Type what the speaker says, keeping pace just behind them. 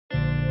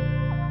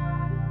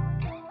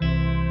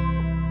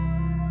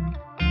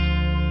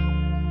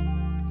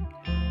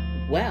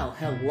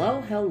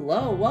Hello,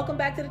 hello. Welcome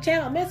back to the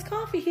channel. Miss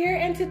Coffee here,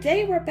 and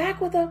today we're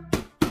back with a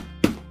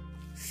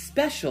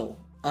special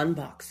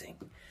unboxing.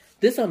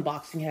 This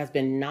unboxing has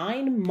been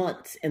 9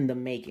 months in the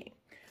making.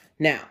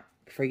 Now,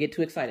 before you get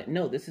too excited,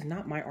 no, this is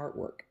not my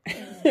artwork.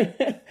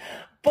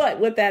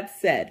 But with that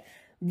said,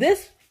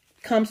 this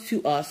comes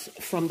to us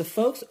from the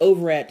folks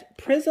over at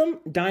Prism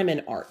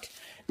Diamond Art.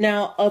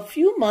 Now, a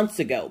few months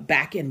ago,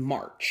 back in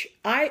March,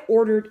 I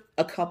ordered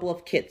a couple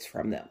of kits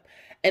from them.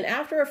 And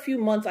after a few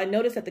months, I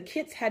noticed that the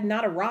kits had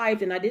not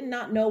arrived and I did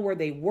not know where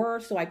they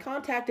were. So I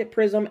contacted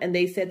Prism and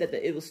they said that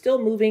it was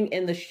still moving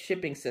in the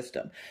shipping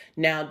system.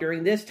 Now,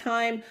 during this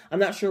time, I'm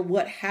not sure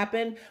what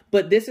happened,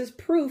 but this is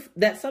proof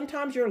that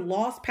sometimes your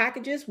lost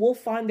packages will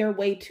find their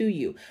way to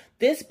you.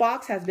 This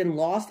box has been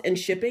lost in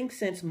shipping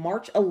since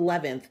March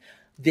 11th.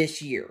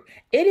 This year.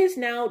 It is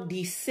now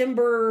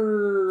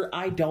December,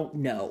 I don't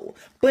know,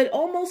 but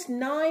almost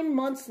 9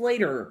 months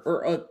later,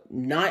 or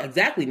not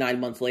exactly 9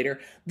 months later,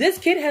 this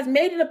kit has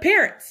made an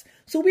appearance.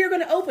 So we are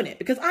going to open it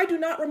because I do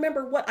not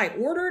remember what I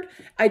ordered.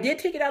 I did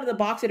take it out of the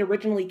box it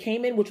originally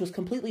came in, which was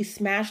completely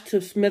smashed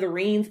to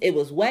smithereens. It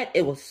was wet.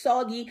 It was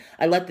soggy.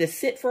 I let this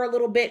sit for a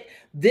little bit.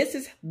 This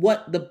is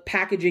what the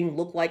packaging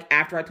looked like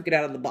after I took it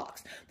out of the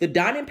box. The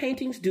diamond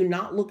paintings do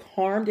not look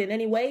harmed in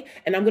any way.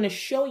 And I'm going to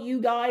show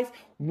you guys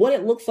what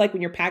it looks like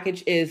when your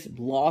package is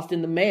lost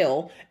in the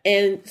mail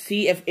and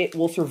see if it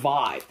will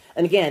survive.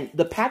 And again,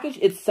 the package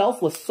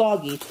itself was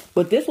soggy,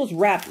 but this was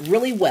wrapped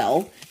really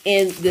well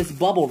in this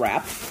bubble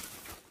wrap.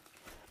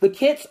 The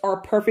kits are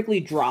perfectly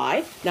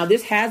dry. Now,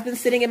 this has been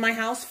sitting in my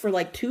house for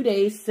like 2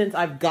 days since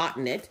I've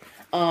gotten it.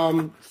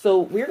 So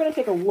we're going to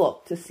take a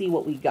look to see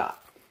what we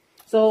got.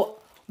 So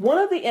one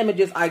of the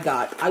images I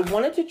got, I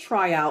wanted to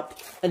try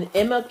out an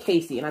Emma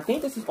Casey, and I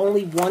think this is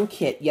only one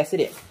kit. Yes, it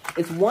is.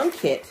 It's one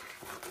kit.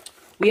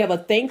 We have a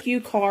thank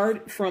you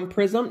card from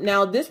Prism.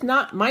 Now, this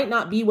might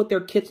not be what their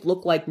kits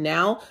look like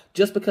now,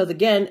 just because,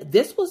 again,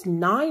 this was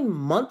 9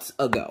 months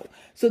ago.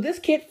 So this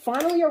kit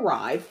finally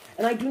arrived,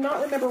 and I do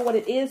not remember what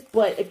it is,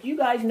 but if you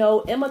guys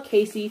know Emma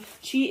Casey,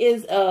 she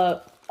is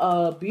a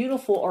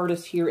beautiful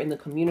artist here in the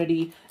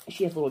community.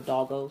 She has little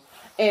doggos.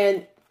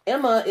 And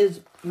Emma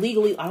is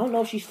legally, I don't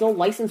know if she's still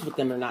licensed with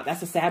them or not. That's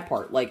the sad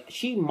part. Like,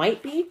 she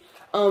might be,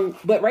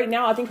 but right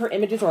now I think her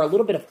images are a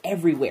little bit of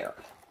everywhere.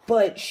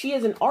 But she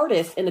is an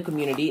artist in the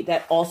community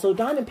that also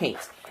diamond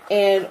paints.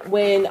 And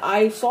when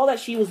I saw that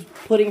she was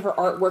putting her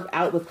artwork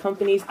out with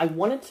companies, I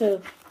wanted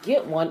to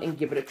get one and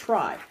give it a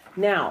try.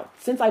 Now,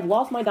 since I've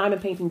lost my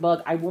diamond painting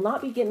bug, I will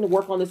not be getting to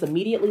work on this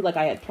immediately like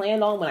I had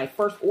planned on when I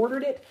first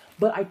ordered it.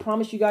 But I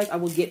promise you guys I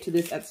will get to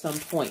this at some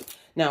point.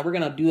 Now, we're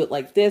going to do it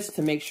like this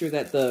to make sure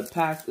that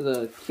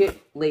the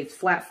kit lays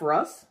flat for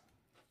us.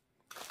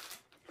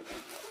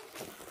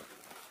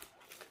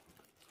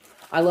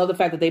 I love the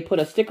fact that they put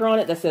a sticker on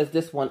it that says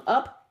this one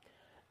up.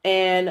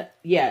 And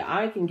yeah,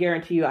 I can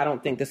guarantee you, I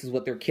don't think this is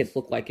what their kits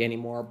look like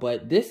anymore.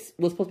 But this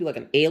was supposed to be like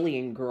an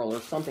alien girl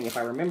or something, if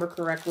I remember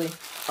correctly.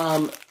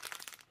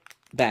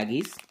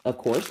 Baggies, of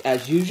course,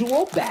 as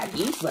usual.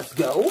 Baggies, let's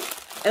go.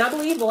 And I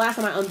believe the last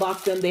time I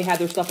unboxed them, they had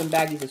their stuff in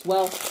baggies as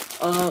well.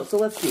 So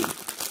let's see.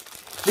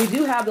 They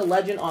do have the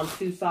legend on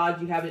 2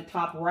 sides. You have it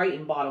top right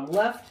and bottom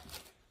left.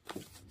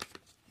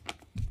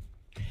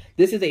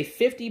 This is a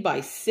 50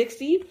 by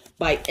 60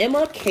 by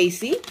Emma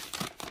Casey.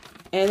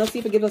 And let's see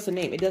if it gives us a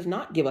name. It does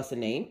not give us a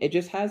name. It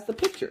just has the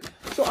picture.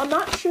 So I'm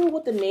not sure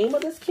what the name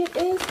of this kit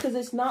is because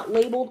it's not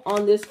labeled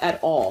on this at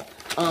all.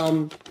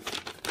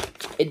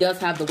 It does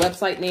have the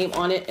website name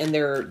on it and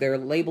they're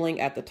labeling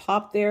at the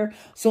top there.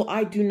 So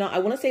I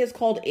want to say it's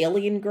called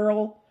Alien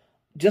Girl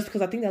just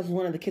because I think that was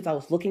one of the kits I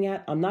was looking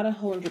at. I'm not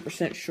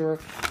 100% sure,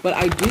 but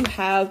I do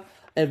have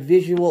a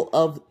visual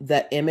of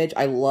that image.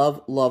 I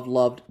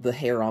loved the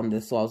hair on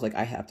this. So I was like,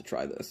 I have to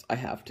try this. I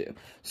have to.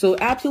 So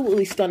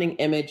absolutely stunning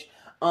image.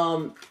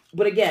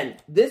 But again,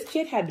 this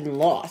kit had been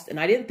lost and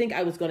I didn't think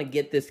I was going to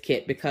get this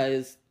kit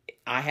because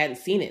I hadn't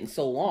seen it in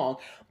so long,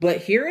 but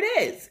here it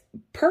is,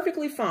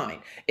 perfectly fine.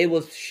 It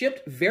was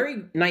shipped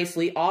very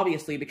nicely,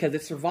 obviously, because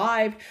it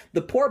survived.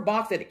 The poor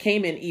box that it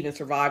came in even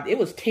survived. It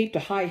was taped to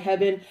high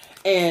heaven,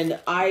 and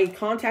I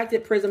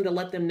contacted Prism to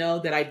let them know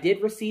that I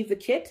did receive the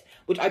kit,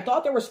 which I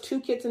thought there was 2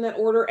 kits in that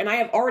order, and I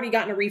have already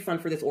gotten a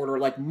refund for this order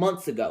like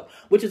months ago,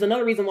 which is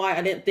another reason why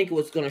I didn't think it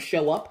was going to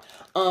show up.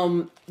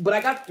 But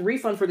I got the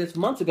refund for this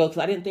months ago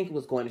because I didn't think it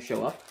was going to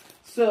show up.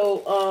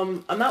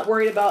 So I'm not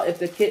worried about if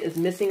the kit is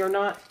missing or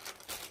not.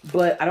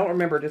 But I don't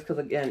remember just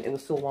because, again, it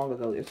was so long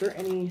ago. Is there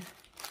any...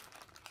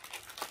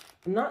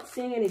 I'm not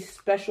seeing any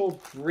special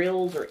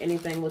drills or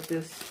anything with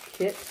this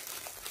kit.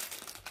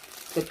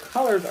 The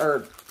colors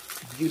are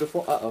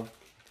beautiful. Uh-oh.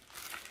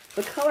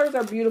 The colors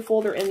are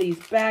beautiful. They're in these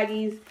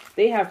baggies.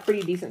 They have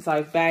pretty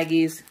decent-sized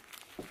baggies.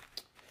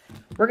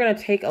 We're going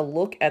to take a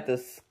look at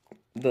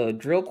the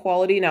drill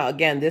quality. Now,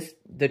 again,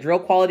 the drill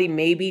quality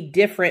may be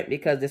different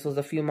because this was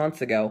a few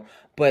months ago.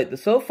 But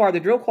so far, the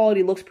drill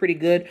quality looks pretty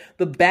good.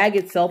 The bag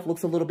itself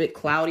looks a little bit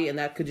cloudy, and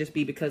that could just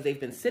be because they've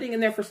been sitting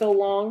in there for so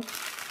long.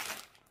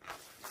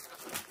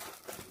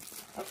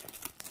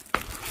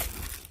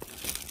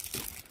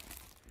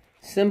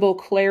 Symbol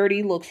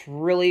clarity looks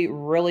really,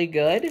 really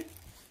good.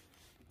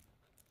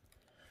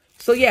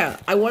 So yeah,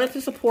 I wanted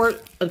to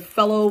support a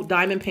fellow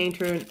diamond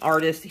painter and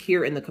artist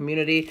here in the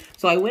community.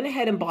 So I went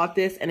ahead and bought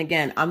this. And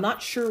again, I'm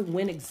not sure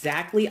when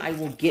exactly I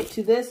will get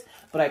to this,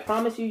 but I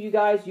promise you, you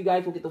guys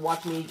will get to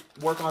watch me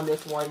work on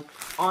this one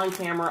on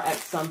camera at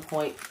some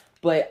point.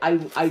 But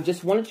I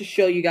just wanted to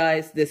show you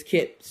guys this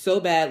kit so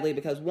badly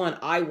because, one,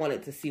 I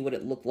wanted to see what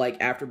it looked like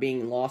after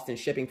being lost in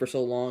shipping for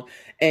so long.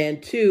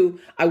 And two,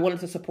 I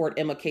wanted to support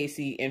Emma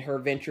Casey in her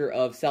venture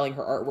of selling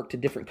her artwork to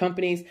different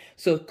companies.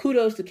 So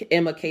kudos to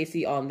Emma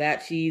Casey on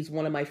that. She's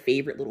one of my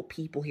favorite little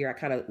people here. I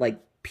kind of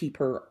like peep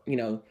her, you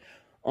know,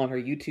 on her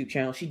YouTube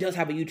channel. She does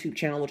have a YouTube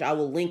channel, which I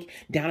will link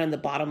down in the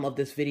bottom of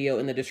this video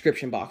in the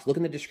description box. Look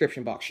in the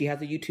description box. She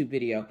has a YouTube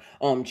video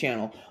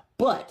channel.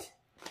 But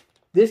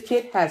this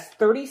kit has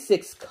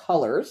 36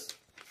 colors,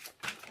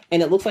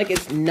 and it looks like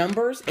it's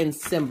numbers and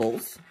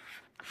symbols.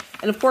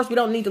 And of course, we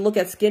don't need to look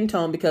at skin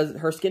tone because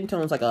her skin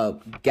tone is like a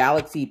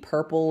galaxy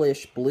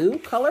purplish blue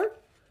color.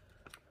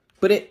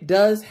 But it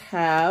does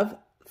have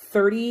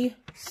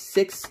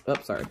 36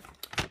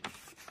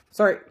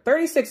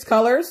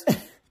 colors.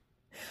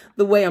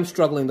 The way I'm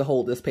struggling to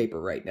hold this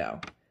paper right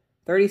now.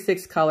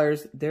 36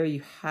 colors. There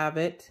you have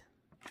it.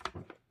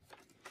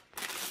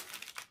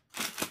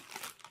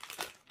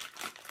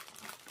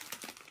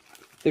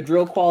 The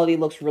drill quality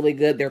looks really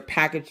good. They're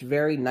packaged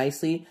very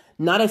nicely.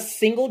 Not a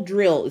single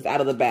drill is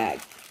out of the bag.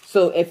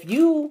 So if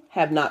you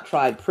have not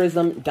tried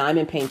Prism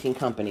Diamond Painting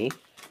Company,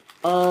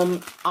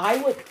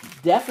 I would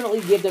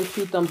definitely give them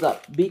 2 thumbs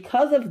up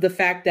because of the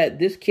fact that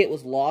this kit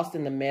was lost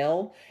in the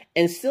mail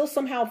and still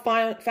somehow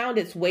found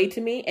its way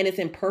to me, and it's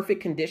in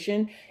perfect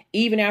condition.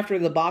 Even after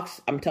the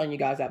box, I'm telling you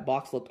guys, that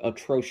box looked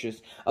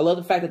atrocious. I love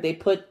the fact that they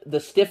put the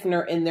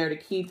stiffener in there to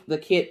keep the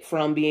kit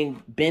from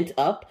being bent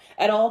up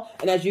at all.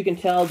 And as you can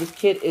tell, this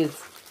kit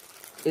is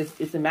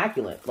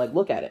immaculate. Like,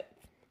 look at it.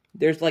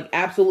 There's like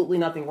absolutely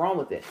nothing wrong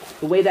with it.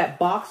 The way that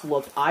box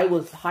looked, I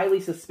was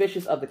highly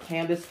suspicious of the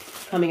canvas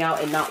coming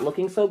out and not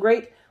looking so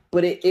great,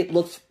 but it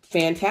looks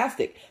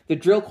fantastic. The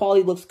drill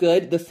quality looks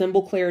good. The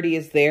symbol clarity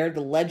is there.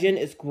 The legend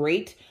is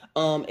great.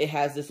 It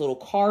has this little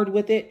card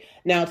with it.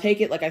 Now take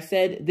it, like I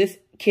said, this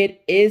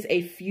kit is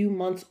a few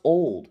months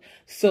old.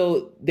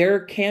 So their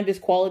canvas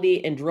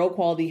quality and drill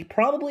quality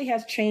probably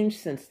has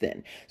changed since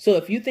then. So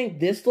if you think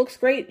this looks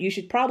great, you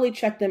should probably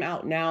check them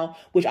out now,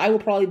 which I will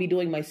probably be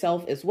doing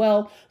myself as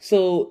well.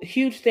 So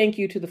huge thank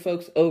you to the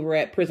folks over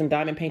at Prism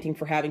Diamond Painting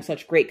for having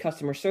such great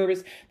customer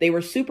service. They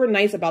were super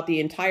nice about the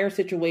entire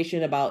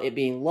situation, about it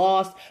being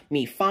lost,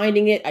 me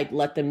finding it. I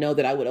let them know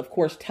that I would, of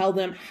course, tell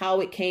them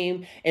how it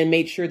came and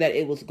made sure that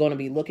it was going to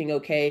be looking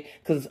okay,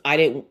 because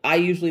I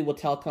usually will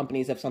tell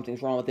companies if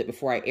something's wrong with it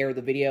before I air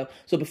the video.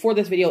 So before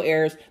this video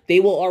airs, they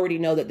will already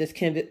know that this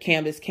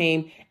canvas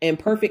came in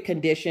perfect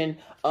condition.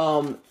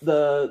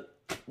 The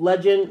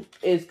legend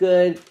is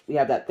good. We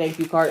have that thank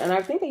you card, and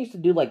I think they used to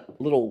do like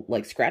little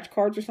like scratch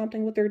cards or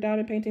something with their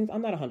diamond paintings.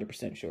 I'm not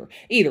 100% sure.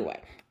 Either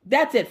way,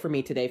 that's it for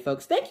me today,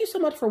 folks. Thank you so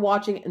much for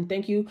watching, and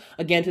thank you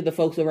again to the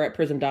folks over at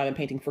Prism Diamond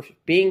Painting for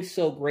being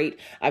so great.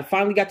 I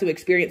finally got to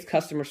experience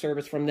customer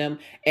service from them,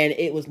 and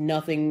it was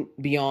nothing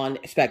beyond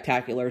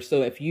spectacular.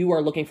 So if you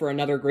are looking for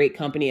another great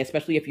company,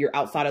 especially if you're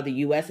outside of the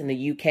US and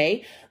the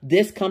UK,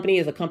 this company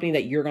is a company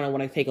that you're going to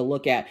want to take a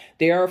look at.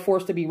 They are a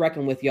force to be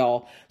reckoned with,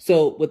 y'all.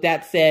 So with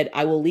that said,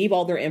 I will leave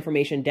all their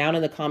information down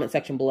in the comment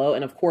section below,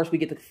 and of course, we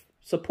get to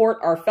support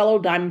our fellow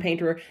diamond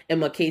painter,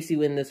 Emma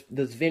Casey, in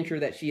this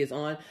venture that she is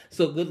on.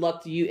 So good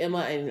luck to you, Emma,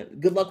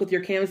 and good luck with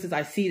your canvases.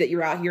 I see that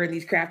you're out here in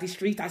these crafty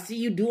streets. I see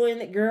you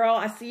doing it, girl.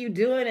 I see you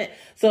doing it.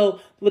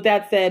 So with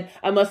that said,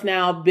 I must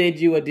now bid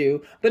you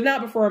adieu, but not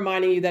before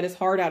reminding you that it's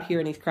hard out here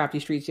in these crafty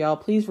streets, y'all.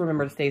 Please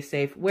remember to stay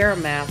safe, wear a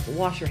mask,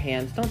 wash your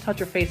hands, don't touch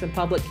your face in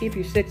public, keep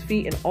your 6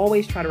 feet, and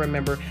always try to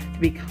remember to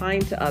be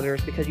kind to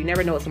others because you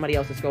never know what somebody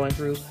else is going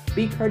through.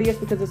 Be courteous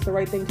because it's the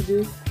right thing to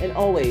do, and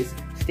always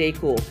stay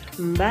cool.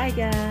 Bye,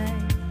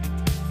 guys.